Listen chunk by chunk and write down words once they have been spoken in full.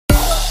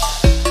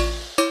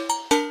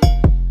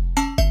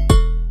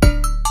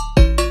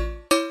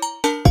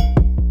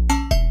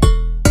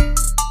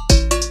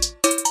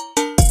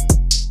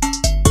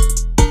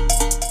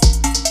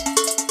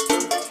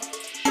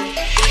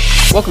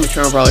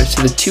Eternal Brawlers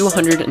to the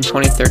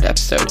 223rd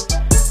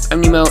episode.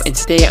 I'm Nemo, and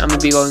today I'm going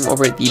to be going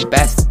over the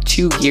best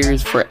 2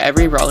 gears for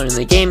every brawler in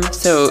the game.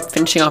 So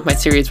finishing off my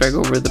series where I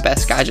go over the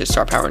best gadget,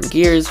 star power, and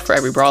gears for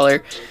every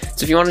brawler.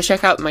 So if you want to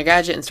check out my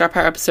gadget and star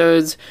power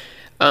episodes,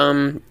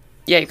 you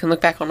can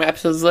look back on my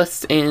episodes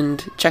list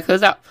and check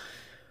those out.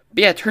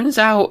 But yeah, it turns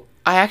out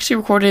I actually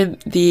recorded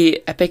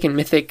the epic and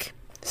mythic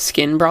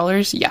skin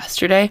brawlers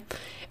yesterday,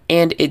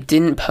 and it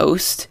didn't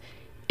post.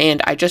 And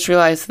I just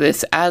realized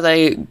this as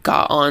I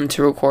got on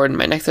to record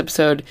my next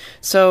episode.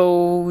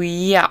 So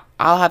yeah,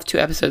 I'll have 2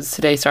 episodes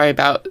today. Sorry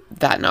about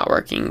that not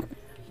working.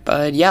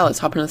 But yeah, let's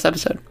hop into this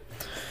episode.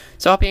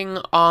 So hopping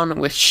on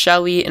with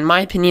Shelly, in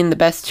my opinion, the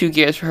best 2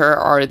 gears for her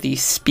are the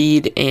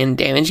speed and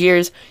damage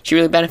gears. She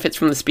really benefits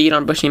from the speed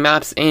on bushy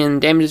maps,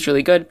 and damage is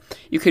really good.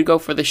 You could go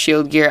for the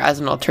shield gear as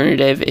an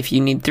alternative if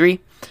you need 3.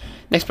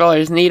 Next brawler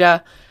is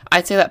Nita.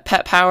 I'd say that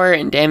pet power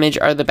and damage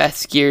are the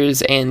best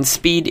gears, and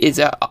speed is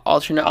an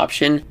alternate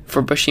option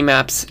for bushy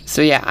maps.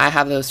 So yeah, I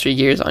have those 3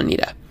 gears on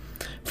Nita.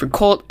 For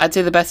Colt, I'd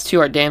say the best 2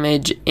 are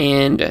damage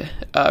and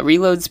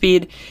reload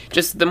speed.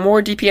 Just the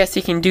more DPS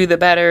he can do, the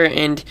better,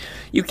 and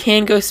you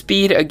can go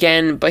speed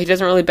again, but he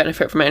doesn't really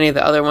benefit from any of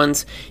the other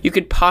ones. You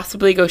could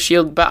possibly go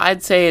shield, but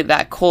I'd say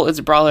that Colt is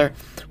a brawler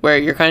where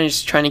you're kind of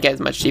just trying to get as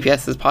much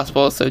DPS as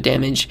possible, so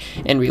damage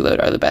and reload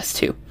are the best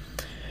 2.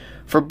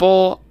 For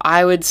Bull,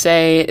 I would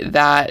say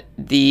that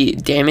the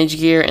damage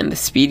gear and the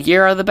speed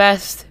gear are the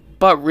best,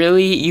 but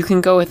really you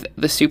can go with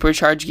the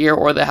supercharge gear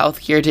or the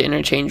health gear to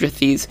interchange with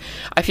these.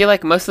 I feel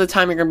like most of the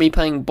time you're going to be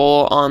playing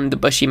Bull on the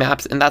bushy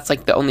maps, and that's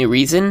like the only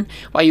reason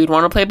why you would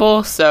want to play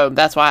Bull, so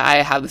that's why I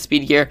have the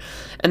speed gear.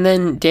 And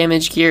then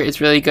damage gear is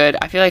really good.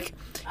 I feel like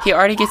he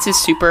already gets his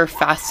super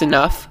fast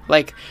enough.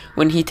 Like,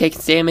 when he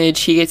takes damage,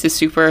 he gets his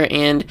super,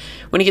 and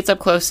when he gets up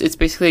close, it's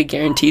basically a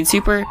guaranteed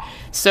super.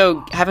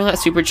 So having that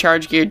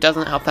supercharge gear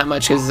doesn't help that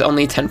much because it's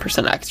only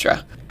 10%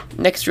 extra.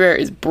 Next rare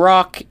is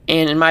Brock,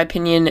 and in my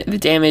opinion, the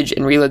damage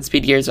and reload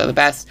speed gears are the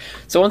best.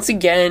 So once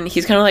again,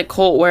 he's kind of like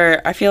Colt,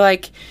 where I feel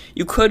like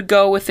you could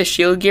go with the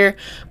shield gear,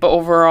 but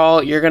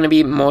overall, you're going to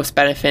be most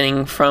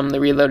benefiting from the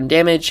reload and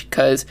damage,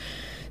 because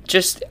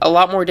just a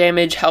lot more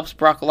damage helps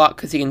Brock a lot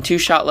because he can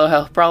 2-shot low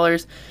health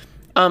brawlers.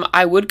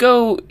 I would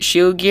go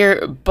shield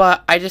gear,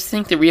 but I just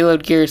think the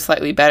reload gear is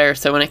slightly better,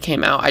 so when it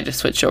came out, I just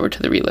switched over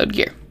to the reload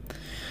gear.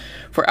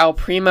 For El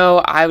Primo,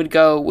 I would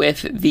go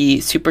with the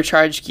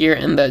supercharge gear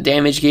and the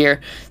damage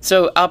gear.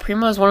 So El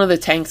Primo is one of the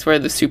tanks where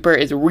the super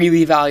is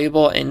really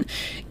valuable, and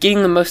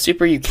getting the most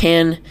super you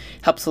can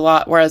helps a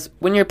lot, whereas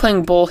when you're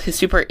playing Bull, his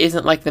super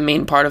isn't like the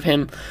main part of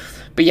him.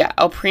 But yeah,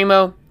 El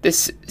Primo,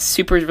 this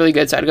super is really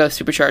good, so I'd go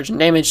supercharge and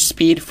damage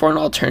speed for an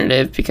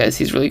alternative because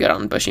he's really good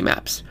on bushy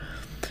maps.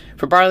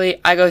 For Barley,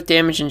 I go with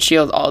damage and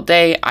shield all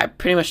day. I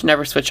pretty much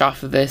never switch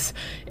off of this,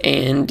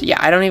 and yeah,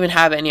 I don't even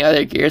have any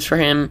other gears for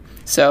him,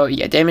 so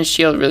yeah, damage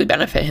shield really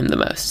benefit him the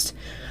most.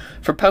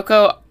 For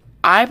Poco,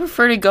 I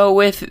prefer to go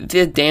with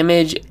the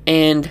damage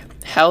and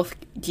health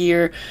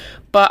gear,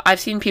 but I've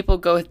seen people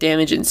go with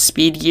damage and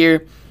speed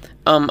gear.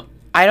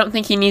 I don't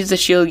think he needs the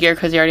shield gear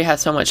because he already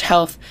has so much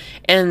health,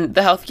 and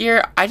the health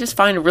gear I just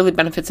find it really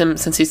benefits him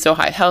since he's so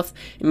high health.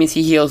 It means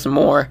he heals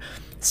more.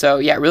 So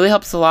yeah, it really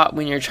helps a lot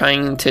when you're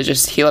trying to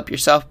just heal up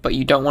yourself, but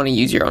you don't want to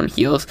use your own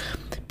heals.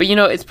 But you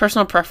know, it's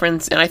personal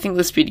preference, and I think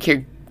the speed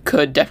gear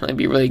could definitely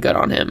be really good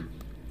on him.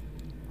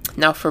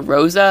 Now for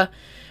Rosa,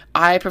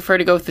 I prefer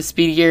to go with the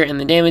speed gear and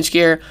the damage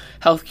gear,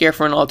 health gear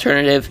for an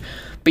alternative.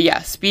 But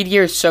yeah, speed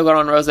gear is so good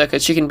on Rosa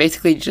because she can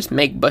basically just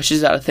make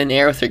bushes out of thin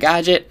air with her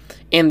gadget,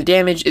 and the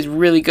damage is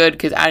really good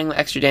because adding the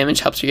extra damage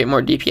helps her get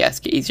more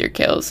DPS, get easier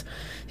kills.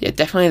 Yeah,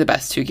 definitely the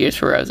best 2 gears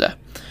for Rosa.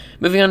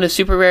 Moving on to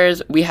super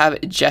rares, we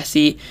have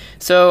Jessie.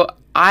 So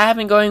I have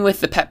been going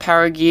with the pet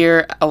power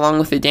gear along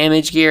with the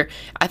damage gear.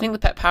 I think the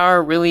pet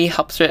power really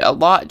helps her a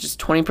lot. Just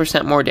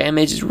 20% more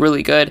damage is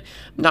really good.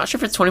 I'm not sure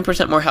if it's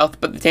 20% more health,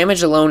 but the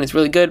damage alone is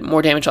really good.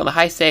 More damage on the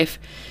high safe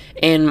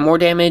and more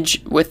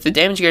damage with the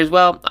damage gear as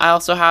well. I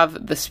also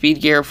have the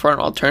speed gear for an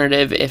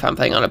alternative if I'm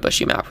playing on a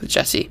bushy map with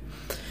Jessie.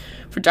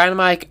 For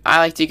Dynamite, I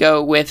like to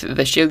go with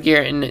the shield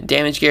gear and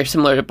damage gear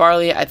similar to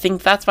Barley. I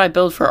think that's my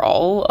build for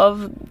all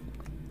of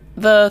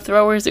the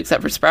throwers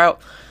except for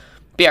Sprout.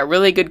 But yeah,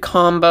 really good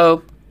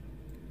combo.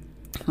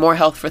 More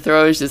health for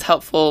throwers is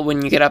helpful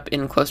when you get up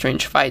in close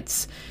range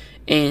fights.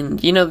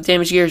 And you know, the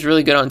damage gear is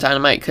really good on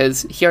Dynamite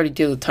because he already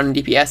deals a ton of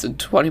DPS, so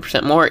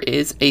 20% more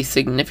is a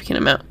significant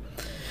amount.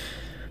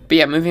 But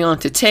yeah, moving on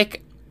to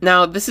Tick.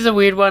 Now, this is a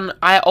weird one.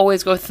 I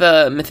always go with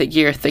the Mythic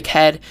Gear, Thick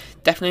Head.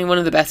 Definitely one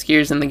of the best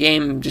gears in the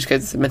game just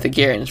because it's a Mythic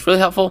Gear and it's really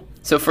helpful.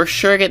 So for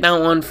sure, get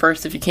that one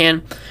first if you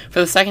can.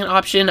 For the second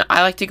option,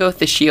 I like to go with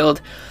the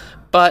Shield.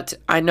 But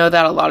I know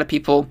that a lot of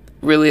people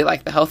really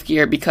like the health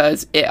gear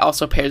because it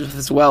also pairs with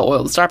his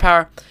well-oiled star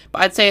power.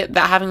 But I'd say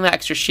that having the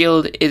extra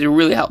shield is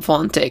really helpful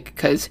on Tick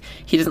because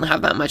he doesn't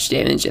have that much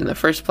damage in the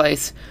first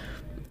place.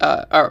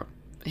 Or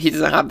he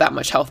doesn't have that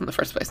much health in the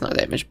first place, not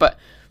damage. But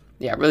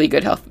yeah, really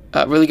good health,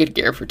 really good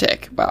gear for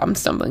Tick. Wow, I'm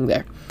stumbling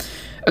there.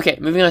 Okay,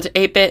 moving on to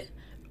 8-bit.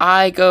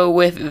 I go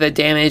with the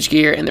damage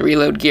gear and the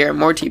reload gear.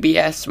 More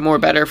TBS, more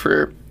better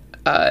for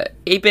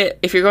 8-bit,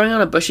 if you're going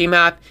on a bushy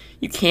map,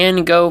 you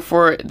can go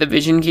for the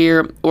vision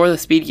gear or the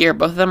speed gear.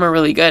 Both of them are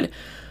really good,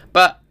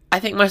 but I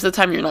think most of the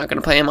time you're not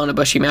going to play him on a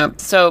bushy map,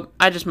 so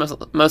I just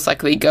most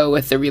likely go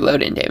with the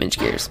reload and damage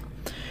gears.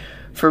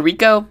 For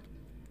Rico,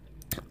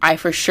 I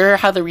for sure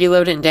have the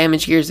reload and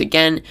damage gears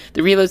again.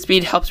 The reload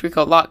speed helps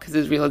Rico a lot because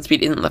his reload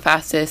speed isn't the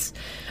fastest.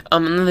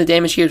 And then the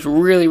damage gear is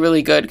really,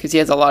 really good because he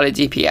has a lot of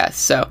DPS.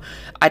 So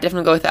I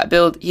definitely go with that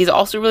build. He's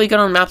also really good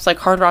on maps like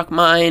Hard Rock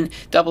Mine,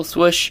 Double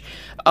Swoosh,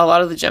 a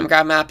lot of the gem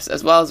grab maps,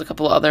 as well as a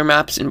couple of other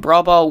maps in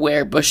Brawl Ball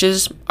where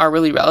bushes are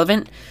really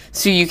relevant.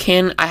 So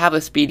I have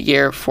a speed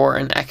gear for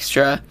an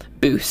extra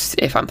boost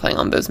if I'm playing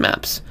on those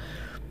maps.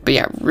 But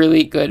yeah,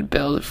 really good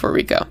build for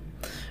Rico.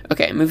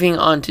 Okay, moving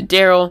on to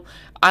Daryl.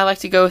 I like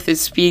to go with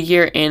his speed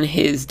gear and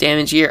his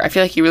damage gear. I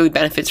feel like he really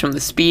benefits from the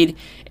speed,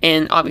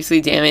 and obviously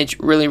damage,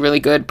 really,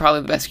 really good.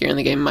 Probably the best gear in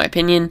the game, in my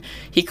opinion.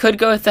 He could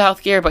go with the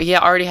health gear, but he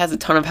already has a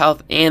ton of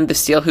health, and the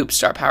Steel Hoop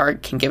star power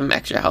can give him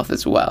extra health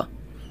as well.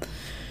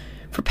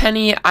 For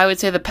Penny, I would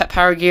say the pet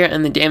power gear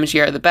and the damage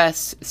gear are the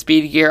best.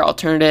 Speed gear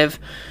alternative.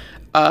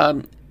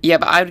 Yeah,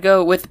 but I would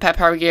go with the pet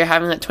power gear.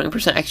 Having that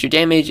 20% extra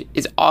damage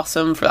is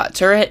awesome for that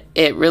turret.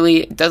 It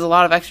really does a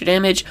lot of extra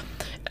damage.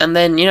 And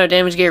then,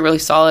 damage gear really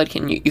solid.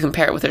 You can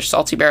pair it with her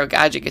Salty Barrel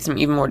gadget, gets some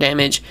even more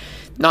damage.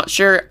 Not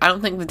sure. I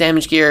don't think the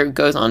damage gear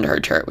goes onto her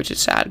turret, which is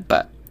sad,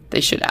 but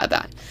they should add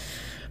that.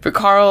 For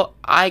Carl,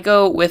 I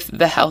go with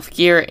the health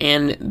gear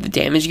and the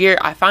damage gear.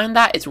 I find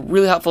that it's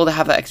really helpful to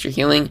have that extra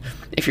healing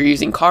if you're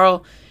using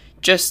Carl.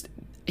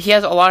 He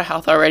has a lot of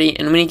health already,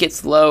 and when he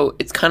gets low,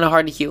 it's kind of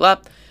hard to heal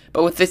up.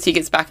 But with this, he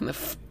gets back in the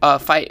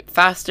fight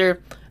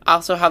faster. I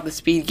also have the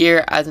speed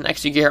gear as an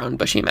extra gear on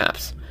bushy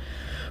maps.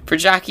 For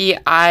Jackie,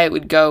 I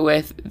would go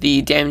with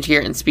the damage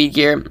gear and speed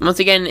gear. Once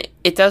again,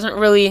 it doesn't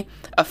really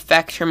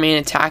affect her main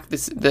attack.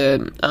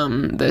 The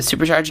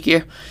supercharge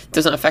gear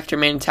doesn't affect her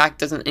main attack,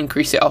 doesn't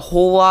increase it a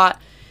whole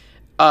lot.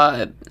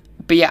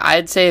 But yeah,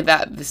 I'd say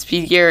that the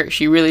speed gear,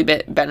 she really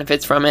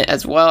benefits from it,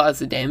 as well as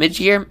the damage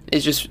gear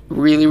is just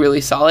really,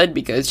 really solid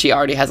because she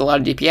already has a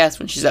lot of DPS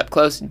when she's up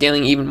close,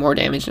 dealing even more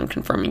damage and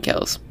confirming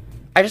kills.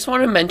 I just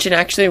want to mention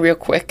actually real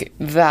quick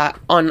that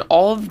on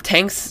all of the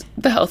tanks,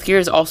 the health gear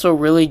is also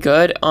really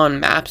good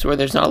on maps where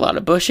there's not a lot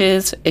of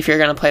bushes, if you're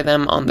going to play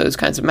them on those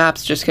kinds of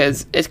maps, just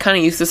because it's kind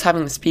of useless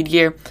having the speed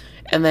gear,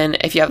 and then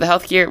if you have the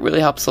health gear, it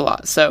really helps a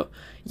lot. So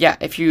yeah,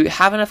 if you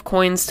have enough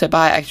coins to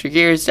buy extra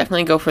gears,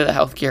 definitely go for the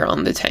health gear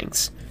on the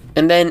tanks.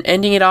 And then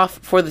ending it off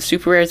for the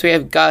super rares, we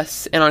have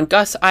Gus, and on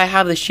Gus, I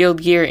have the shield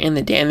gear and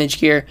the damage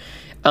gear.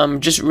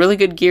 Just really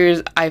good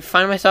gears. I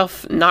find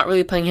myself not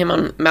really playing him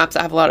on maps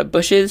that have a lot of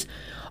bushes,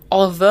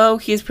 although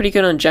he's pretty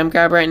good on gem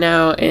grab right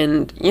now,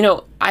 and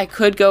I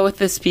could go with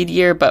the speed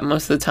gear, but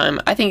most of the time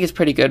I think he's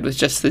pretty good with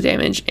just the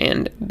damage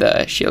and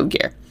the shield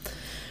gear.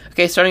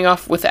 Okay, starting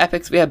off with the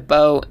epics, we have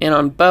Bo, and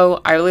on Bo,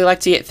 I really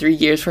like to get 3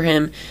 gears for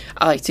him.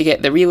 I like to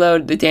get the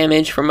reload, the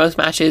damage for most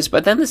matches,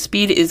 but then the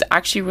speed is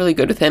actually really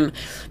good with him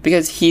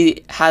because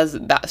he has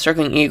that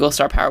circling eagle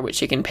star power, which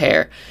he can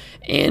pair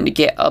and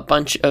get a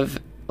bunch of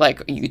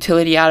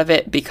utility out of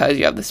it because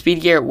you have the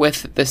speed gear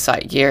with the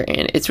sight gear,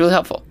 and it's really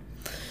helpful.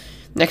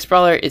 Next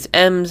brawler is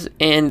Ems,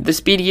 and the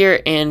speed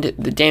gear and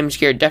the damage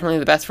gear are definitely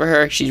the best for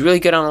her. She's really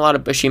good on a lot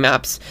of bushy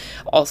maps.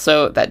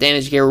 Also, that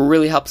damage gear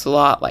really helps a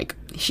lot.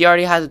 She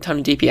already has a ton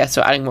of DPS,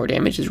 so adding more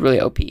damage is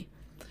really OP.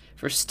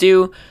 For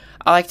Stu,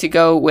 I like to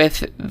go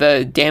with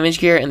the damage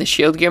gear and the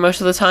shield gear most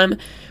of the time,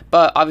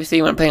 but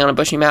obviously when playing on a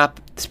bushy map,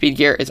 the speed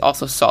gear is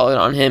also solid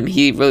on him.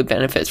 He really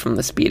benefits from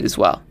the speed as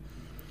well.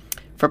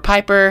 For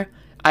Piper,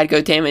 I'd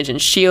go damage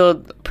and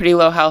shield. Pretty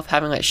low health,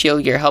 having that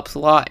shield gear helps a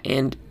lot,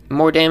 and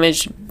more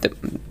damage,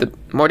 the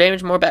more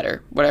damage, more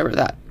better. Whatever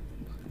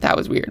that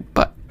was weird,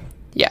 but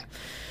yeah.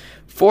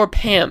 For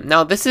Pam,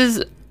 now this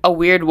is a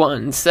weird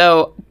one.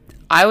 So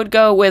I would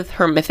go with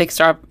her mythic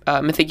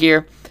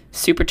gear,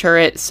 super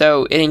turret.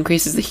 So it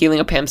increases the healing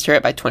of Pam's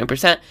turret by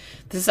 20%.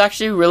 This is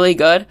actually really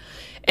good.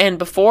 And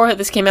before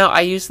this came out,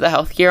 I used the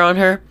health gear on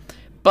her,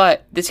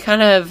 but this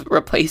kind of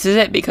replaces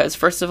it because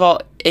first of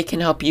all, it can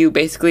help you,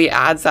 basically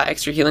adds that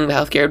extra healing the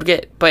health gear would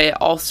get, but it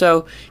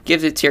also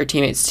gives it to your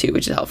teammates too,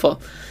 which is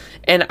helpful.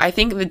 And I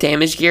think the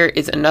damage gear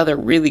is another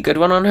really good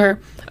one on her.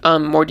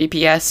 More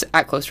DPS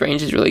at close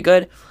range is really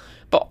good.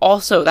 But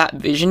also that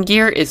vision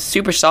gear is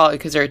super solid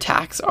because their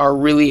attacks are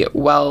really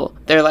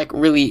they're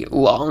really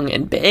long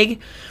and big.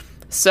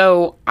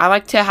 So I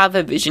like to have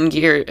the vision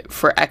gear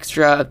for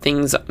extra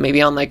things,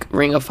 maybe on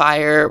Ring of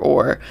Fire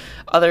or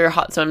other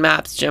hot zone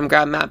maps, gem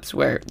grab maps,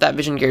 where that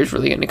vision gear is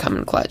really going to come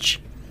in clutch.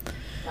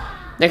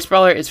 Next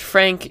brawler is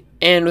Frank,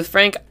 and with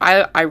Frank,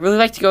 I really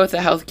like to go with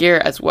the health gear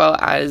as well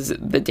as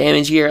the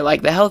damage gear.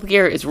 The health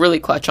gear is really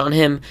clutch on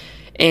him,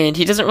 and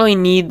he doesn't really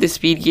need the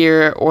speed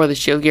gear or the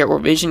shield gear or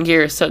vision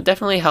gear, so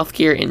definitely health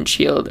gear and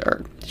shield,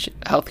 or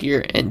health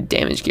gear and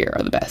damage gear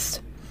are the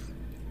best.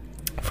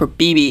 For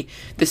BB,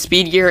 the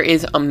speed gear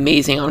is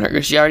amazing on her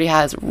because she already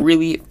has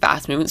really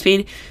fast movement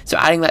speed, so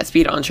adding that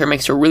speed onto her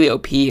makes her really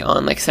OP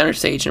on like center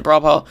stage and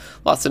Brawl Ball,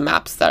 lots of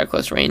maps that are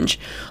close range.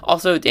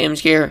 Also,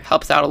 damage gear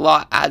helps out a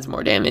lot, adds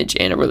more damage,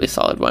 and a really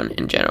solid one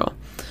in general.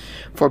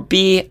 For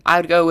B, I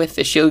would go with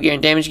the shield gear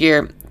and damage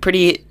gear.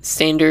 Pretty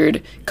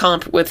standard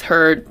comp with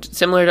her,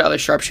 similar to other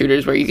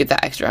sharpshooters where you get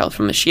that extra health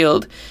from the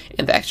shield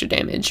and the extra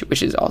damage,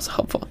 which is also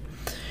helpful.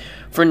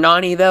 For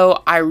Nani,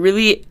 though, I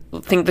really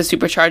think the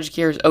supercharged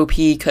gear is OP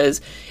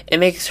because it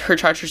makes her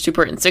charge her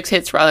super in 6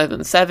 hits rather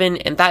than 7,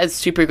 and that is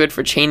super good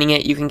for chaining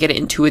it. You can get it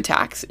in 2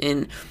 attacks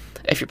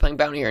if you're playing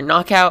Bounty or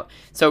Knockout.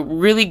 So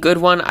really good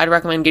one. I'd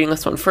recommend getting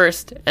this one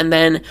first, and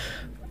then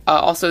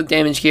also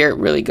damage gear,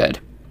 really good.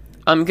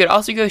 You could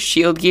also go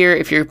shield gear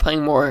if you're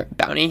playing more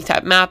Bounty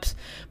type maps,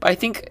 but I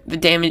think the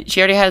damage, she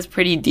already has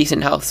pretty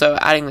decent health, so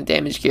adding the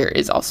damage gear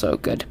is also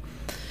good.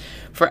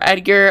 For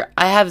Edgar,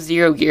 I have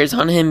 0 gears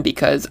on him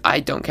because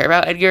I don't care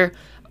about Edgar.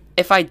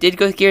 If I did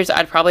go with gears,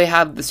 I'd probably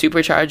have the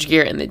supercharge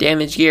gear and the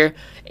damage gear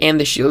and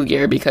the shield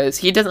gear because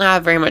he doesn't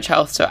have very much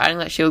health, so adding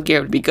that shield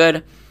gear would be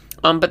good.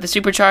 But the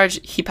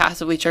supercharge, he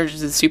passively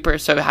charges his super,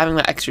 so having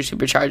that extra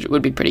supercharge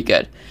would be pretty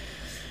good.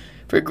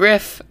 For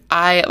Griff,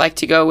 I like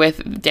to go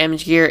with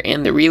damage gear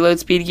and the reload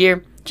speed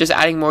gear, just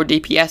adding more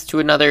DPS to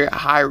another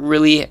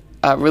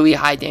really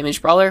high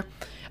damage brawler.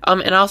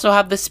 And I also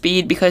have the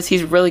speed because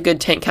he's really good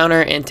tank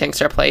counter, and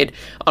tanks are played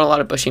on a lot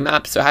of bushy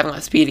maps, so having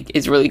that speed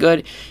is really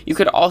good. You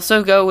could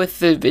also go with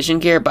the vision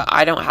gear, but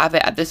I don't have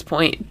it at this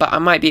point, but I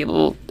might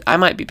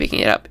be picking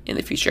it up in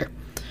the future.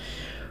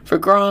 For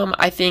Grom,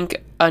 I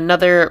think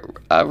another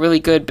really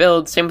good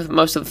build, same with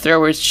most of the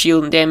throwers,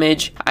 shield and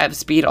damage. I have a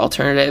speed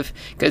alternative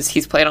because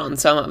he's played on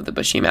some of the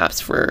bushy maps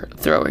for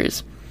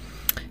throwers.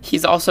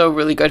 He's also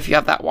really good if you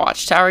have that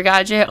watchtower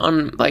gadget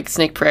on like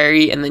Snake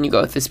Prairie and then you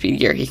go with the speed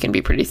gear. He can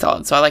be pretty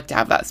solid, so I like to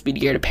have that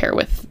speed gear to pair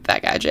with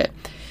that gadget.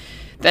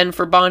 Then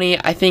for Bonnie,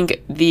 I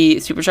think the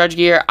supercharge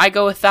gear, I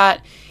go with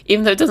that.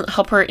 Even though it doesn't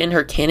help her in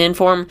her cannon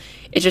form,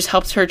 it just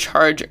helps her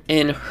charge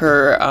in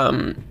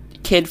her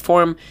kid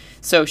form,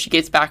 so she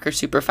gets back her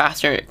super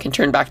faster and can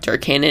turn back to her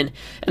cannon.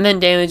 And then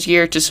damage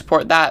gear to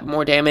support that,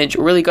 more damage,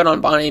 really good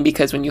on Bonnie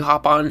because when you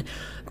hop on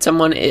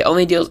someone, it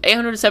only deals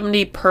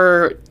 870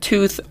 per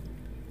tooth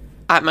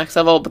at max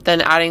level, but then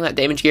adding that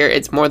damage gear,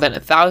 it's more than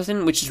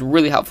 1,000, which is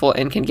really helpful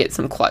and can get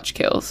some clutch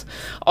kills.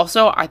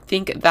 Also, I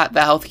think that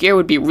the health gear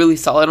would be really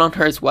solid on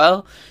her as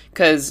well,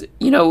 because,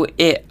 you know,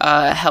 it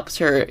helps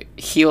her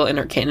heal in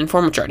her cannon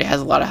form, which already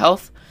has a lot of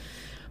health.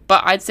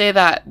 But I'd say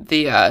that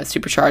the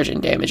supercharge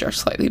and damage are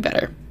slightly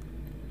better.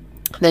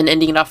 Then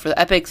ending it off for the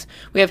epics,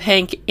 we have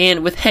Hank,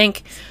 and with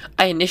Hank,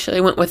 I initially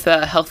went with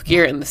the health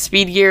gear and the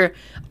speed gear.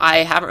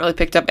 I haven't really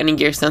picked up any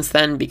gear since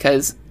then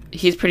because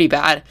he's pretty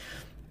bad.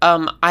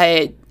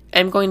 I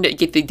am going to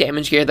get the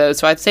damage gear though,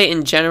 so I'd say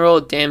in general,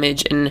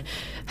 damage and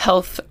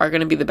health are going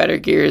to be the better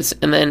gears,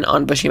 and then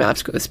on bushy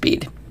maps, go with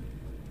speed.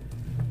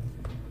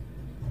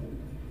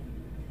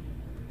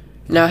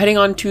 Now heading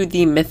on to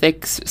the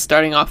mythics,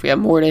 starting off we have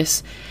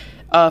Mortis.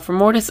 For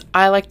Mortis,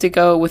 I like to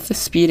go with the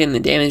speed and the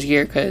damage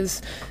gear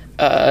because,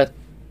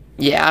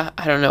 yeah,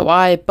 I don't know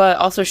why, but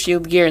also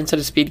shield gear instead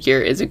of speed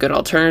gear is a good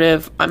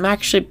alternative. I'm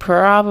actually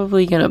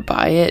probably going to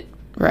buy it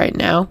right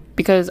now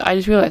because I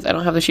just realized I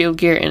don't have the shield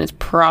gear and it's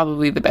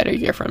probably the better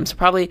gear for him, so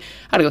probably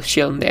I'd go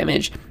shield and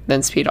damage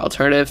then speed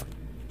alternative.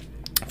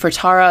 For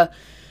Tara,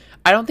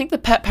 I don't think the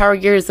pet power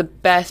gear is the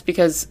best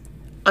because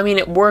I mean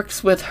it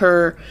works with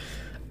her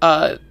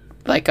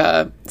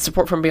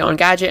support from beyond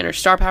gadget and her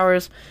star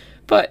powers,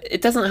 but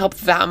it doesn't help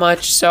that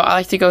much, so I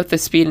like to go with the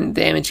speed and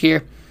damage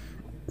gear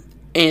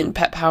and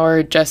pet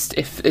power just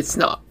if it's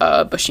not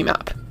a bushy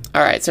map.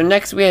 Alright, so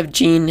next we have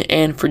Jean,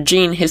 and for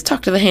Jean, his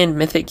Talk to the Hand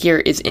mythic gear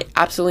is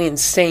absolutely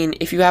insane.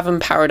 If you have him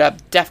powered up,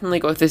 definitely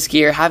go with this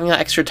gear. Having that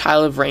extra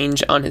tile of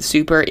range on his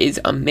super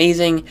is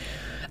amazing.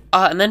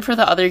 And then for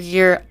the other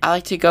gear, I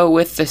like to go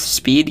with the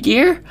speed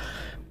gear,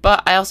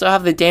 but I also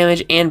have the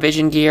damage and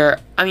vision gear.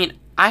 I mean,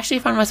 I actually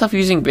find myself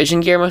using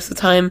vision gear most of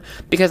the time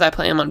because I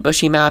play him on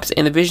bushy maps,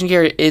 and the vision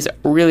gear is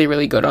really,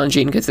 really good on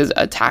Jean because his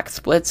attack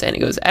splits and it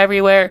goes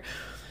everywhere.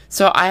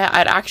 So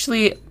I'd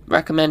actually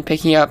recommend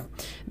picking up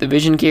the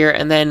vision gear,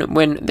 and then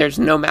when there's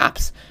no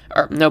maps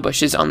or no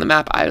bushes on the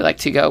map, I like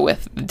to go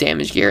with the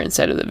damage gear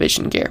instead of the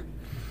vision gear.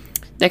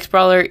 Next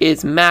brawler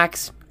is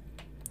Max,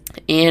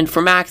 and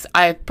for Max,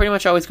 I pretty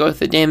much always go with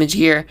the damage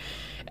gear,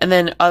 and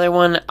then other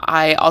one,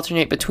 I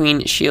alternate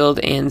between shield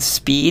and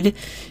speed,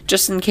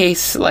 just in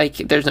case like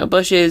there's no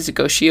bushes,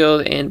 go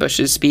shield and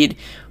bushes speed,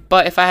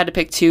 but if I had to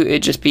pick two,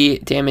 it'd just be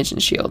damage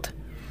and shield.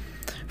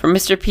 For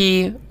Mr.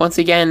 P, once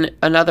again,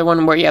 another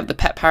one where you have the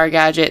pet power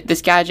gadget.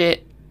 This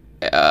gadget,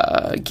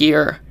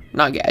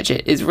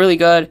 is really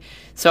good,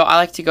 so I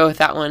like to go with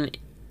that one,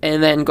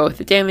 and then go with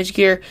the damage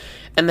gear,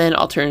 and then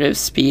alternative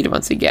speed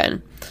once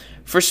again.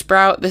 For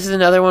Sprout, this is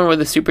another one where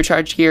the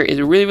supercharged gear is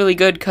really, really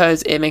good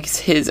because it makes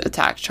his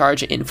attack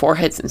charge in 4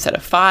 hits instead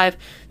of 5.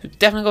 So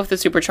definitely go with the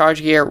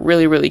supercharged gear,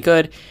 really, really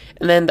good.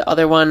 And then the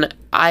other one,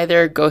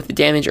 either go with the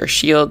damage or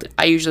shield.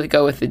 I usually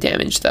go with the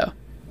damage though.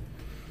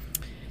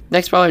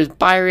 Next brawler is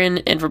Byron,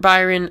 and for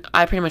Byron,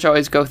 I pretty much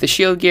always go with the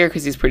shield gear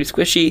because he's pretty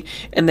squishy,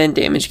 and then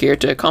damage gear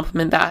to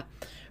complement that.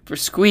 For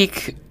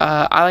Squeak,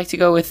 I like to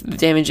go with the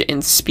damage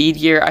and speed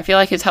gear. I feel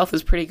like his health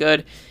is pretty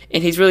good,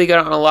 and he's really good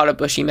on a lot of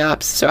bushy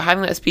maps, so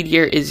having that speed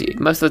gear is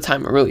most of the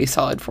time really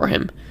solid for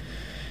him.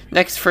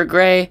 Next for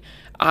Gray,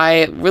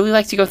 I really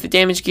like to go with the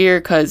damage gear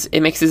because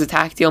it makes his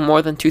attack deal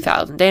more than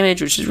 2,000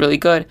 damage, which is really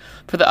good.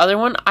 For the other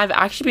one, I've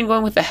actually been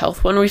going with the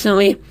health one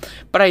recently,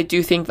 but I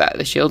do think that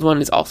the shield one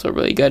is also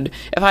really good.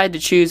 If I had to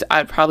choose,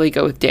 I'd probably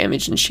go with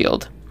damage and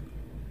shield.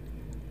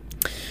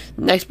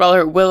 Next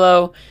brawler,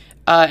 Willow.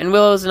 And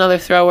Willow is another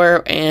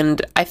thrower,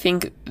 and I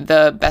think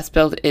the best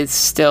build is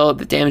still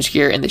the damage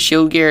gear and the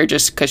shield gear,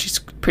 just because she's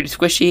pretty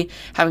squishy.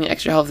 Having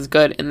extra health is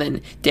good, and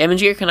then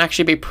damage gear can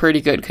actually be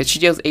pretty good, because she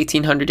deals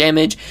 1,800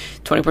 damage,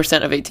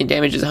 20% of 18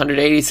 damage is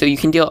 180, so you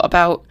can deal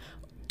about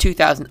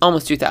 2,000,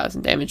 almost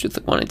 2,000 damage with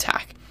one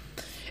attack.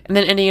 And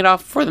then ending it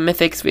off for the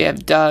mythics, we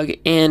have Doug,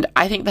 and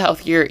I think the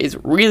health gear is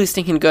really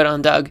stinking good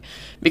on Doug,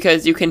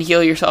 because you can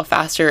heal yourself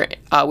faster,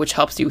 which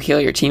helps you heal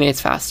your teammates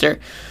faster.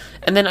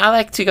 And then I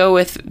like to go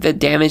with the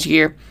damage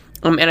gear,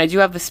 and I do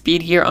have the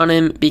speed gear on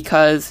him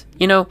because,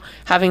 you know,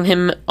 having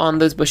him on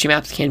those bushy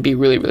maps can be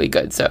really, really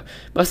good. So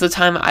most of the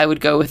time I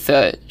would go with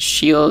the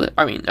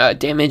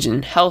damage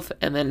and health,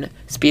 and then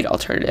speed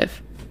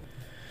alternative.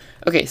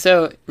 Okay,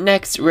 so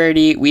next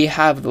rarity we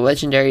have the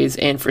legendaries,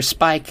 and for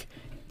Spike,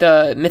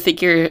 the mythic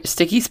gear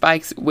sticky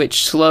spikes,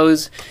 which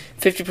slows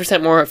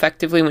 50% more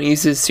effectively when it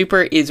uses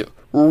super, is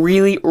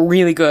really,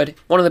 really good.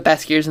 One of the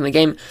best gears in the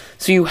game.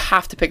 So you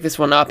have to pick this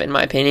one up, in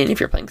my opinion, if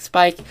you're playing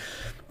Spike.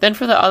 Then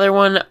for the other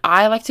one,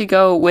 I like to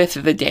go with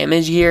the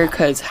damage gear,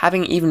 because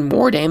having even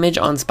more damage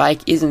on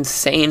Spike is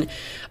insane,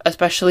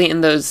 especially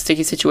in those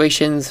sticky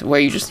situations where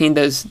you just need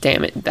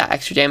that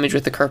extra damage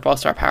with the curveball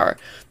star power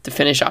to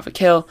finish off a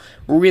kill.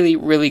 Really,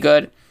 really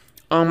good.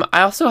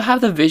 I also have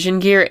the vision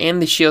gear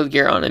and the shield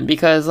gear on him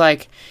because,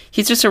 like,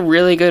 he's just a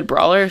really good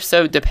brawler,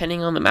 so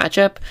depending on the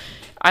matchup,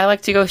 I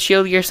like to go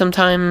shield gear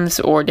sometimes,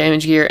 or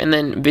damage gear, and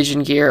then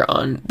vision gear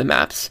on the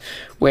maps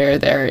where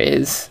there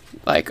is,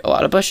 like, a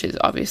lot of bushes,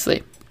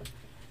 obviously.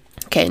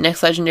 Okay,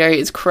 next legendary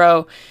is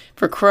Crow.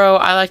 For Crow,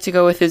 I like to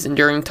go with his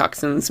Enduring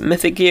Toxins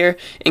mythic gear,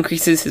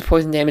 increases his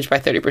poison damage by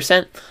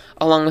 30%,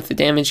 along with the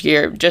damage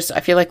gear. I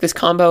feel like this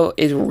combo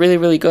is really,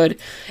 really good,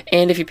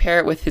 and if you pair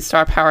it with his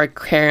star power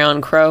Carry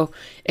On Crow,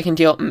 it can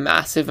deal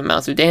massive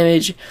amounts of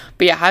damage.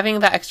 But yeah,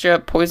 having that extra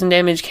poison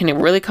damage can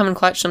really come in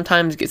clutch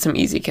sometimes, get some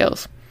easy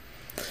kills.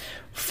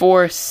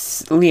 For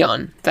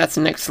Leon, that's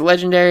the next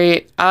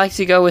legendary. I like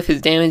to go with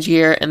his damage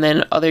gear and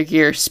then other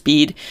gear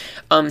speed.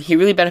 He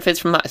really benefits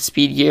from that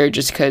speed gear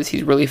just because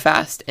he's really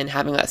fast, and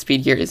having that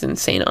speed gear is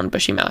insane on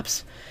bushy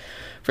maps.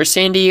 For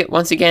Sandy,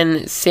 once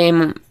again,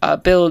 same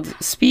build,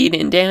 speed,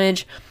 and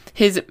damage.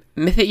 His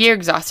mythic gear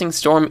Exhausting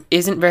Storm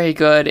isn't very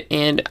good,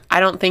 and I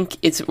don't think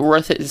it's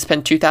worth it to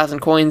spend 2,000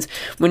 coins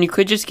when you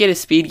could just get a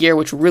speed gear,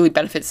 which really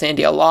benefits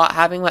Sandy a lot.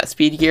 Having that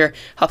speed gear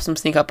helps him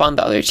sneak up on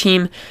the other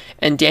team,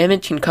 and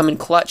damage can come in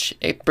clutch.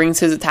 It brings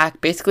his attack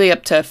basically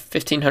up to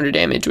 1,500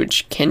 damage,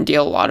 which can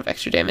deal a lot of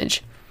extra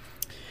damage.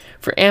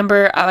 For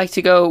Amber, I like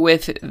to go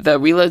with the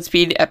reload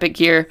speed epic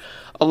gear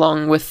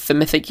along with the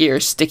mythic gear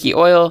Sticky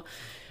Oil.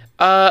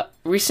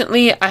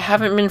 Recently, I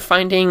haven't been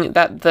finding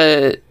that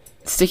the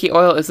Sticky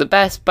Oil is the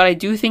best, but I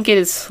do think it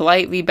is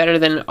slightly better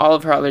than all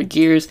of her other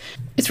gears.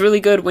 It's really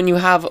good when you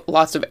have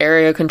lots of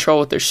area control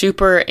with their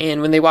super,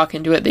 and when they walk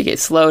into it, they get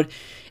slowed.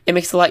 It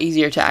makes it a lot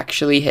easier to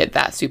actually hit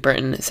that super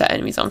and set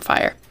enemies on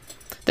fire.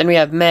 Then we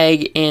have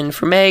Meg, and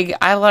for Meg,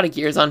 I have a lot of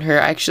gears on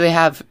her. I actually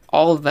have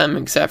all of them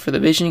except for the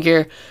vision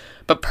gear.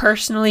 But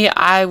personally,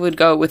 I would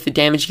go with the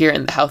damage gear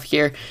and the health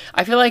gear.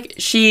 I feel like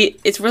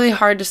it's really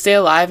hard to stay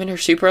alive in her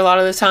super a lot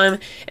of the time,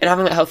 and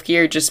having that health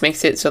gear just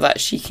makes it so that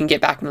she can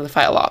get back into the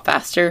fight a lot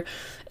faster.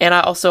 And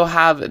I also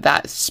have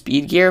that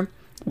speed gear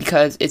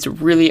because it's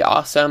really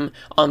awesome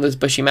on those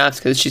bushy maps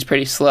because she's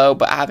pretty slow,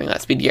 but having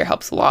that speed gear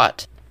helps a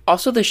lot.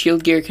 Also, the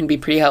shield gear can be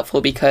pretty helpful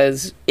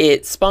because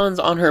it spawns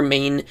on her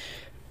main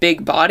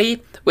big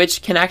body,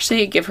 which can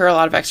actually give her a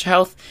lot of extra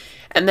health.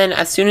 And then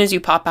as soon as you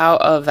pop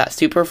out of that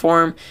super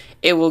form,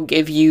 it will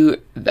give you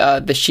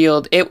the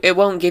shield. It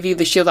won't give you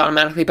the shield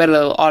automatically, but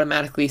it'll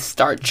automatically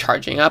start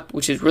charging up,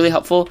 which is really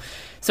helpful.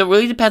 So it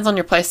really depends on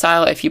your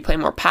playstyle. If you play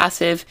more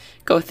passive,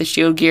 go with the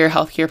shield gear,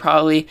 health gear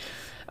probably.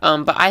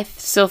 But I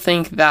still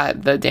think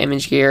that the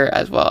damage gear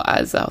as well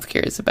as the health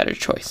gear is a better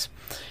choice.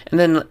 And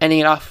then ending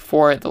it off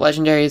for the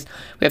legendaries,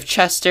 we have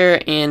Chester,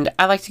 and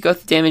I like to go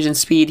with the damage and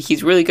speed.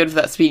 He's really good for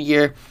that speed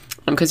gear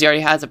because he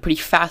already has a pretty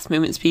fast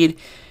movement speed.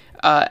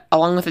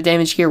 Along with the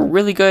damage gear,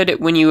 really good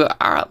when you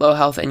are at low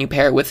health and you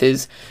pair it with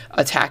his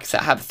attacks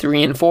that have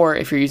 3 and 4.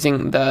 If you're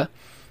using the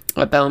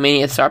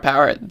Bellomania star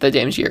power, the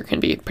damage gear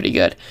can be pretty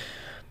good.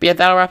 But yeah,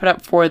 that'll wrap it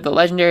up for the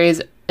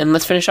legendaries, and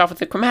let's finish off with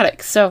the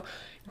chromatics. So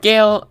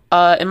Gale,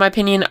 in my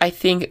opinion, I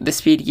think the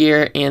speed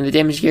gear and the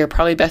damage gear are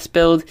probably best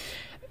build.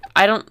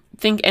 I don't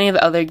think any of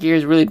the other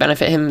gears really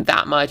benefit him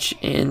that much,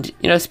 and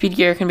speed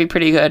gear can be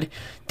pretty good.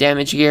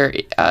 Damage gear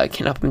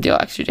can help him deal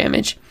extra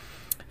damage.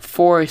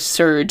 For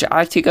Surge, I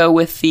like to go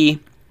with the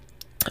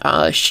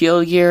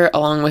shield gear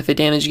along with the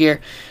damage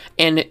gear.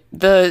 And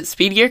the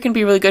speed gear can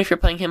be really good if you're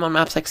playing him on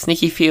maps like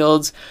Sneaky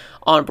Fields,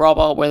 on Brawl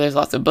Ball where there's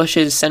lots of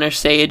bushes, center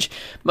stage.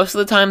 Most of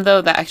the time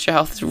though, that extra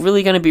health is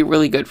really going to be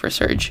really good for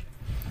Surge.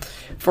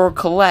 For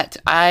Colette,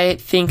 I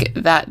think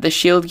that the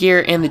shield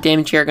gear and the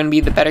damage gear are going to be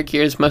the better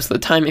gears most of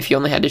the time if you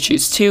only had to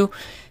choose two.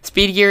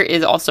 Speed gear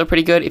is also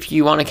pretty good if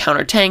you want to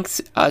counter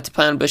tanks to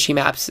play on bushy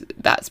maps.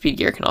 That speed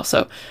gear can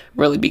also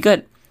really be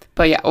good.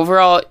 But yeah,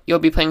 overall, you'll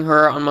be playing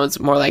her on modes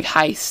more like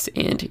Heist,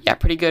 and yeah,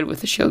 pretty good with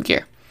the shield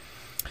gear.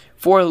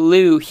 For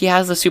Lou, he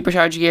has the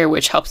supercharge gear,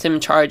 which helps him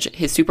charge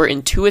his super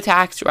in 2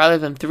 attacks rather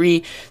than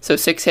 3, so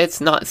 6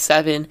 hits, not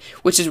 7,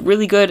 which is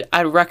really good.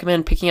 I'd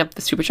recommend picking up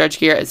the supercharge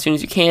gear as soon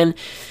as you can.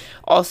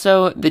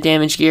 Also, the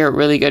damage gear,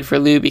 really good for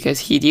Lou because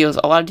he deals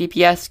a lot of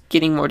DPS.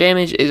 Getting more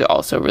damage is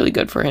also really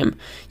good for him.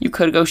 You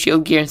could go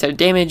shield gear instead of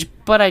damage,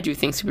 but I do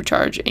think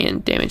supercharge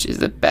and damage is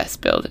the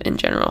best build in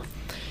general.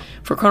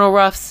 For Colonel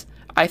Ruffs,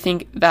 I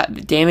think that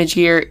the damage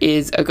gear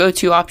is a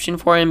go-to option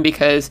for him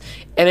because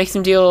it makes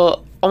him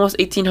deal almost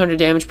 1800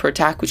 damage per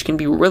attack, which can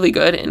be really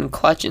good and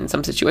clutch in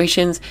some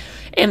situations.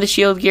 And the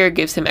shield gear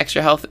gives him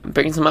extra health,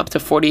 brings him up to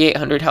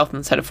 4800 health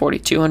instead of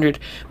 4200,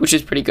 which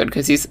is pretty good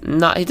because he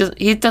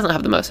doesn't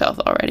have the most health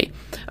already.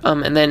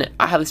 And then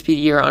I have the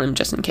speed gear on him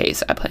just in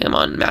case. I play him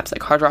on maps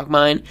like Hard Rock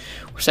Mine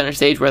or Center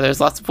Stage where there's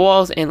lots of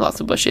walls and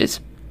lots of bushes.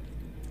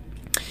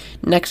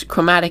 Next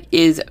chromatic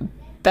is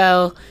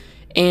Belle.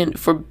 And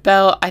for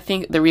Belle, I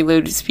think the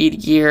reloaded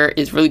speed gear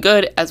is really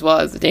good, as well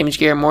as the damage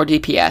gear, more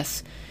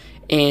DPS.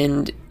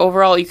 And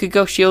overall, you could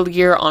go shield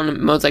gear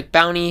on modes like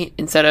Bounty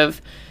instead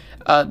of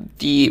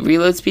the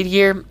reload speed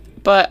gear.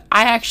 But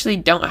I actually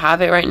don't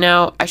have it right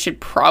now. I should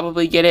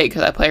probably get it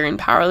because I play her in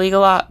Power League a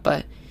lot.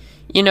 But,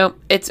 you know,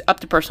 it's up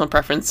to personal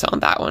preference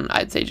on that one.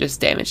 I'd say just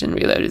damage and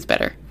reload is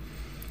better.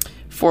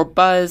 For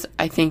Buzz,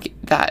 I think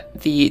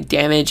that the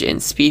damage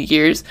and speed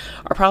gears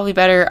are probably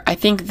better. I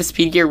think the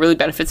speed gear really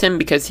benefits him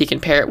because he can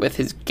pair it with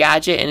his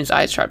gadget and his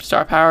Eyes Sharp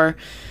Star Power.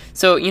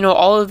 So, you know,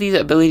 all of these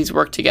abilities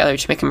work together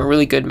to make him a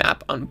really good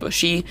map on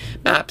bushy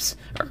maps,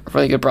 or a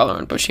really good brawler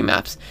on bushy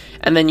maps.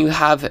 And then you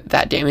have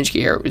that damage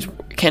gear, which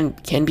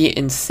can be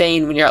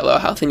insane when you're at low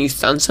health and you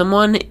stun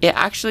someone. It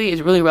actually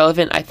is really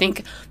relevant. I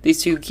think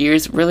these two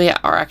gears really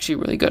are actually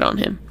really good on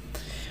him.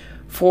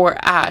 For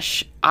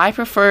Ash, I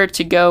prefer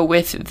to go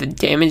with the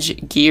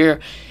damage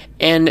gear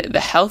and the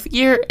health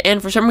gear.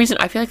 And for some reason,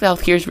 I feel like the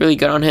health gear is really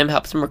good on him,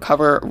 helps him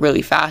recover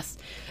really fast.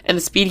 And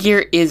the speed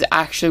gear is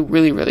actually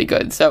really, really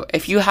good. So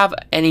if you have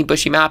any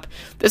bushy map,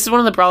 this is one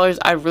of the brawlers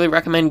I really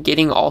recommend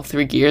getting all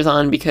 3 gears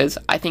on because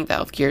I think the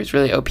health gear is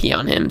really OP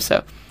on him.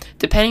 So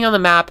depending on the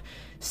map,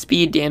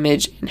 speed,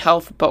 damage, and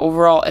health. But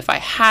overall, if I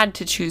had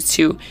to choose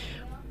 2,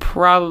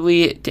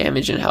 probably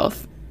damage and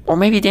health. Or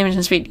maybe damage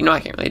and speed. You know, I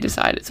can't really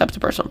decide. It's up to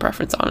personal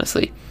preference,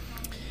 honestly.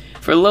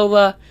 For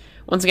Lola,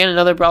 once again,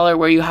 another brawler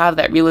where you have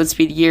that reload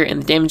speed gear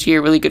and the damage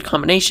gear, really good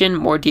combination.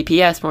 More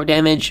DPS, more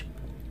damage.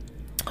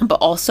 But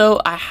also,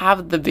 I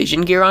have the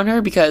vision gear on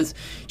her because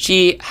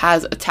she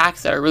has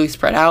attacks that are really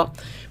spread out.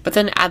 But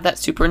then add that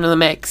super into the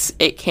mix,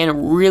 it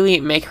can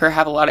really make her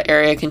have a lot of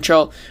area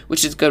control,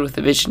 which is good with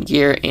the vision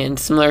gear and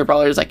similar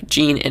brawlers like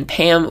Jean and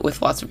Pam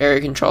with lots of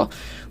area control.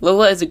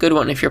 Lola is a good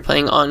one if you're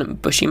playing on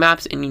bushy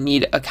maps and you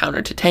need a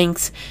counter to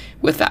tanks.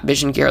 With that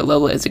vision gear,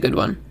 Lola is a good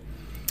one.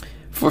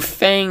 For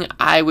Fang,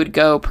 I would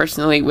go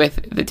personally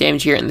with the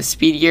damage gear and the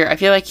speed gear. I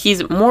feel like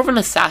he's more of an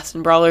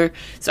assassin brawler,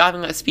 so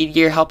having that speed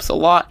gear helps a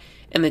lot.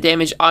 And the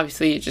damage,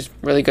 obviously, is just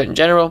really good in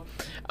general.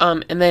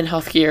 And then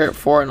health gear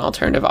for an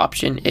alternative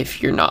option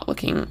if you're not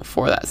looking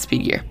for that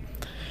speed gear.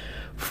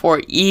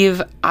 For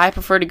Eve, I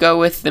prefer to go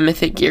with the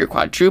Mythic Gear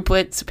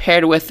Quadruplets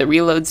paired with the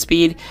reload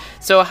speed.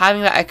 So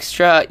having that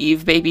extra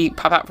Eve baby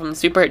pop out from the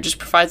super, it just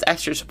provides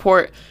extra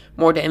support,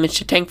 more damage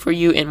to tank for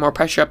you, and more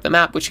pressure up the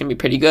map, which can be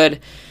pretty good.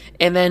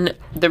 And then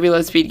the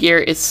reload speed gear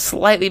is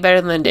slightly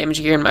better than the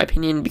damage gear in my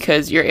opinion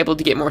because you're able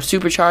to get more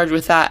supercharge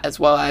with that as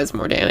well as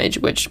more damage,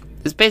 which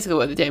is basically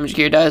what the damage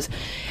gear does.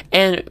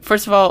 And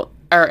first of all,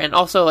 and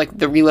also like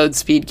the reload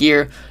speed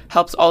gear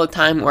helps all the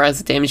time, whereas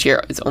the damage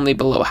gear is only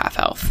below half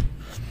health.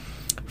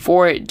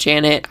 For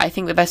Janet, I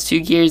think the best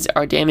 2 gears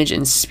are damage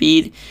and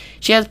speed.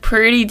 She has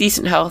pretty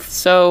decent health,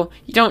 so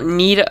you don't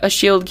need a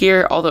shield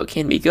gear, although it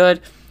can be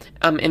good.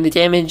 And the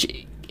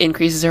damage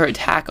increases her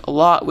attack a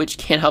lot, which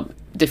can help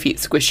defeat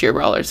squishier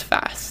brawlers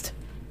fast.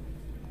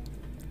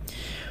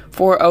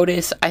 For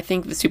Otis, I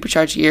think the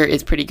supercharge gear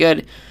is pretty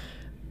good,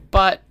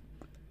 but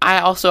I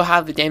also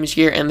have the damage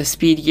gear and the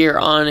speed gear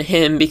on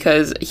him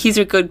because he's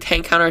a good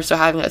tank counter, so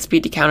having that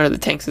speed to counter the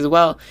tanks as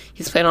well.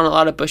 He's played on a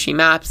lot of bushy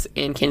maps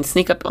and can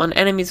sneak up on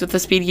enemies with the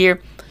speed gear,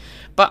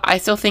 but I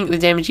still think the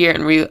damage gear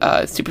and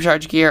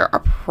supercharge gear are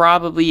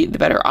probably the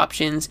better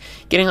options.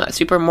 Getting that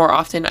super more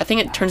often, I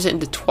think it turns it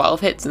into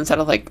 12 hits instead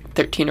of like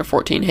 13 or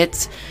 14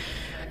 hits,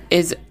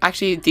 is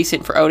actually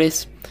decent for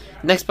Otis.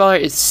 Next brawler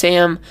is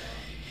Sam.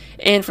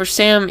 And for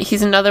Sam,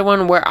 he's another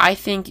one where I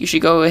think you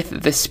should go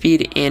with the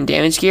speed and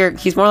damage gear.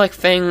 He's more like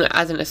Fang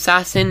as an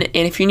assassin,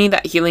 and if you need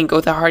that healing, go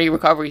with the Hardy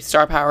Recovery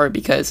Star Power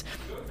because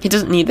he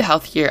doesn't need the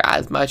health gear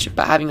as much,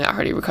 but having that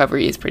hardy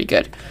recovery is pretty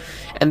good.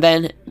 And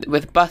then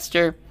with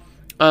Buster,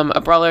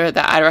 a brawler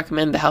that I'd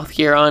recommend the health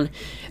gear on.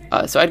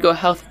 So I'd go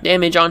health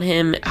damage on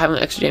him. Having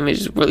extra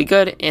damage is really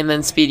good. And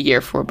then speed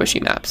gear for bushy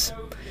maps.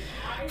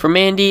 For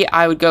Mandy,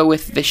 I would go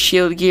with the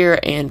shield gear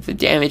and the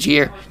damage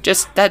gear.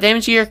 Just that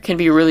damage gear can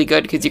be really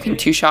good because you can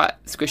two-shot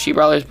squishy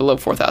brawlers below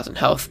 4,000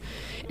 health.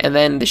 And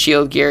then the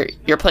shield gear,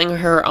 you're playing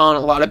her on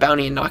a lot of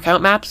bounty and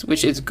knockout maps,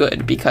 which is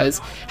good because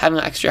having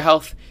extra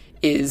health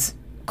is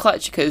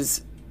clutch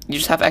because you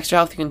just have extra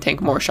health, you can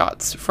tank more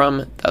shots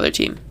from the other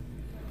team.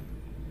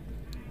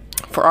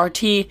 For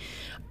RT,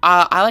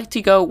 I like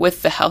to go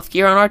with the health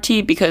gear on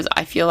RT because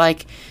I feel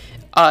like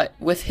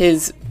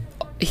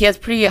he has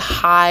pretty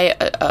high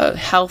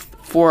health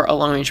for a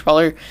long range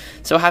brawler,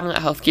 so having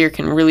that health gear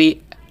can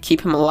really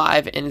keep him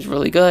alive and is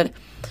really good.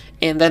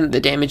 And then the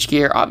damage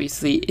gear,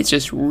 obviously, is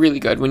just really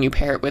good when you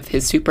pair it with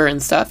his super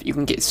and stuff. You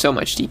can get so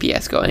much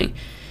DPS going.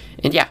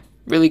 And yeah,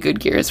 really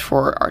good gears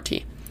for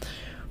RT.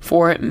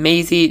 For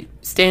Maisie,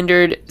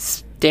 standard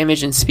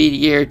damage and speed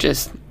gear,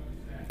 just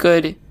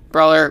good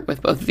brawler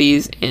with both of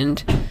these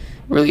and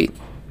really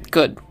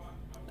good.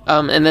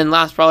 And then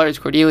last brawler is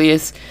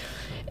Cordelius.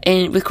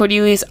 And with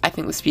Cordelius, I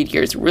think the speed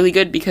gear is really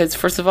good because,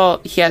 first of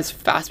all, he has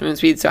fast movement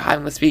speed, so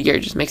having the speed gear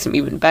just makes him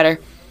even better.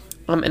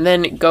 And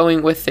then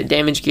going with the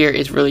damage gear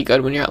is really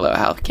good when you're at low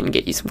health, can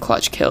get you some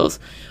clutch kills.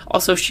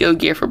 Also shield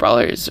gear for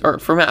brawlers, or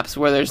for maps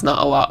where there's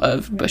not a lot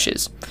of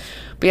bushes.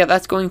 But yeah,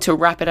 that's going to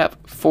wrap it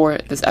up for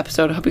this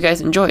episode. I hope you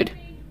guys enjoyed.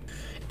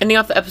 Ending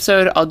off the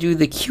episode, I'll do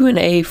the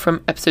Q&A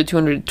from episode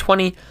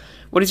 220.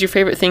 What is your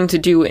favorite thing to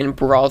do in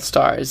Brawl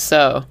Stars?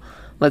 So,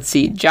 let's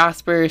see.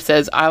 Jasper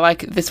says, I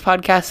like this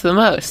podcast the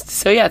most.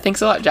 So yeah,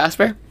 thanks a lot,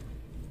 Jasper.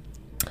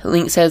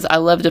 Link says, I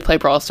love to play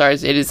Brawl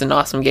Stars. It is an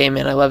awesome game,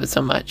 and I love it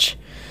so much.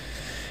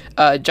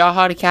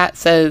 Jahad Cat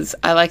says,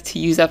 I like to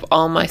use up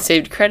all my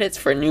saved credits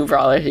for new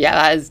brawler. Yeah,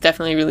 that is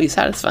definitely really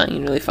satisfying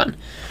and really fun.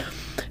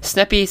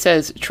 Sneppy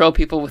says, troll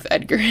people with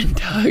Edgar and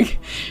Doug.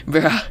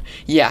 Bruh.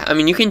 Yeah, I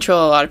mean, you can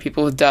troll a lot of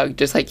people with Doug.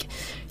 Just like,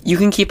 you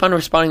can keep on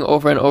respawning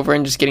over and over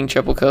and just getting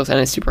triple kills, and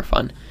it's super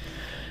fun.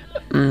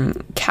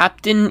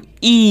 Captain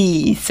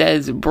E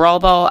says, Brawl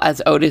Ball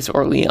as Otis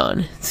or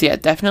Leon. So yeah,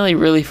 definitely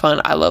really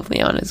fun. I love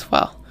Leon as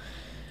well.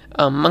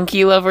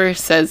 Monkey Lover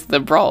says,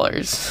 the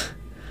Brawlers.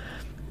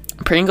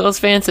 Pringles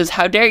fan says,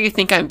 how dare you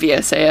think I'm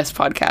BSAS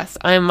podcast?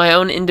 I am my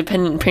own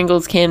independent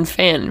Pringles can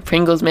fan.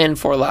 Pringles man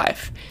for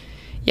life.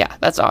 Yeah,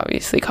 that's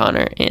obviously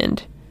Connor,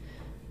 and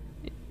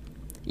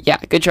yeah,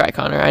 good try,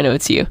 Connor. I know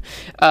it's you.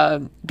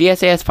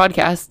 BSAS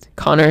podcast,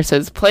 Connor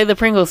says, play the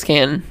Pringles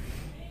can.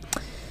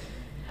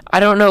 I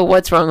don't know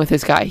what's wrong with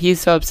this guy.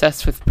 He's so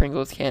obsessed with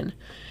Pringles can.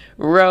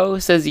 Ro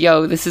says,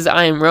 yo, this is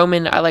I am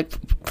Roman. I like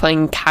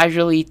playing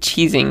casually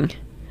cheesing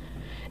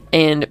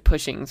and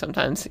pushing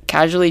sometimes.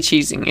 Casually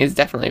cheesing is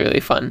definitely really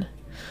fun.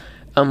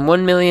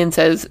 1 million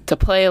says, to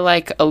play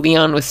like a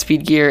Leon with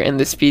speed gear and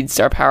the speed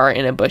star power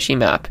in a bushy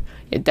map.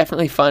 It's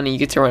definitely fun, and you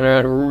get to run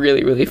around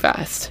really, really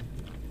fast.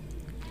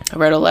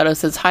 Redoletto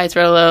says, hi, it's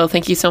Redoletto.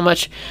 Thank you so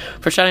much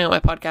for shouting out my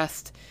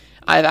podcast.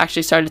 I've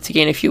actually started to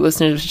gain a few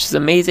listeners, which is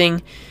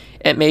amazing.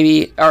 It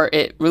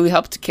really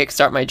helped to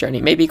kickstart my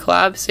journey. Maybe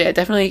collab. So yeah,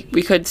 definitely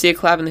we could see a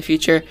collab in the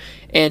future.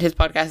 And his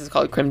podcast is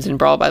called Crimson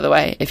Brawl, by the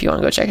way, if you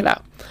want to go check it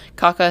out.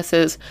 Kaka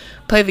says,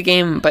 play the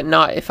game, but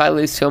not if I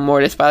lose to a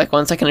Mortis by like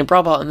 1 second in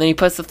Brawl Ball. And then he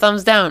puts the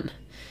thumbs down.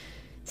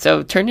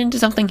 So turned into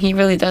something he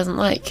really doesn't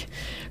like.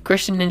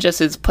 Christian Ninja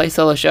says, play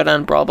solo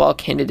showdown Brawl Ball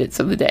candidates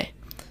of the day.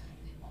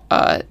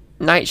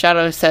 Night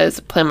Shadow says,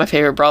 play my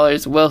favorite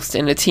brawlers whilst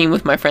in a team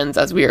with my friends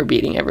as we are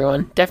beating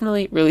everyone.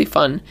 Definitely really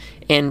fun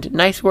and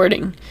nice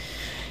wording.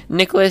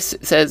 Nicholas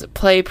says,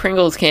 play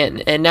Pringles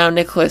can, and now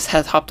Nicholas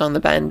has hopped on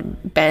the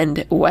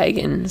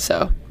bandwagon,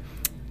 so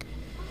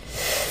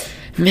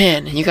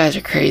man, you guys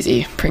are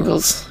crazy.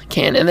 Pringles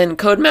can. And then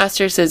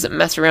Codemaster says,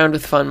 mess around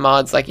with fun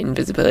mods like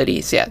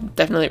invisibility. So yeah,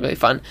 definitely really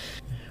fun.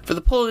 For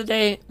the poll of the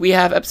day, we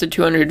have episode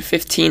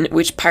 215,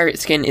 which pirate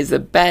skin is the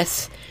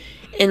best.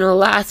 In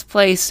last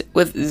place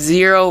with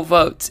 0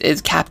 votes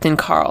is Captain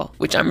Carl,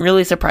 which I'm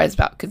really surprised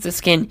about because this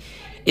skin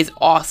is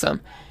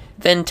awesome.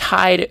 Then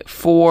tied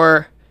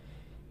for,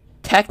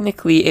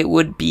 technically it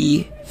would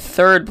be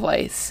 3rd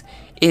place,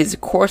 is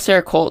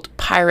Corsair Colt,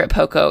 Pirate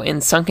Poco,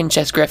 and Sunken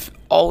Chest Griff,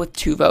 all with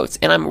 2 votes.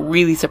 And I'm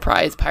really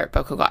surprised Pirate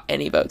Poco got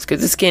any votes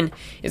because this skin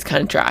is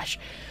kind of trash.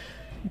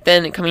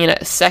 Then coming in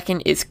at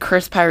 2nd is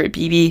Cursed Pirate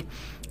BB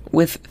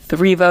with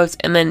 3 votes.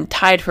 And then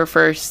tied for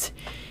 1st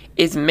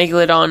is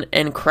Megalodon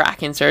and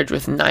Kraken Surge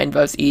with 9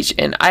 votes each.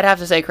 And I'd have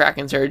to say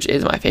Kraken Surge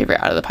is my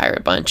favorite out of the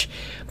pirate bunch.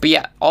 But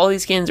yeah, all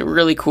these skins are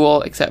really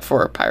cool except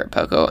for Pirate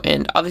Poco.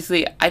 And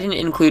obviously, I didn't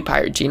include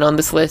Pirate Gene on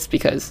this list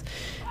because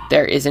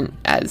there's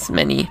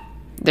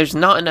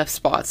not enough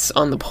spots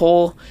on the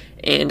poll,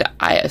 and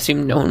I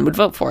assume no one would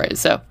vote for it.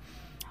 So,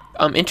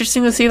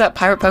 interesting to see that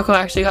Pirate Poco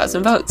actually got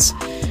some votes.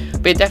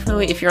 But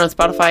definitely, if you're on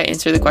Spotify,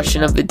 answer the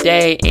question of the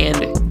day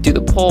and do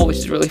the poll, which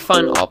is really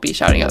fun. I'll be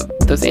shouting out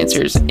those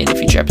answers in a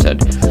future episode.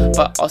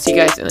 But I'll see you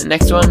guys in the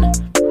next one.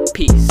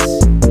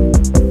 Peace.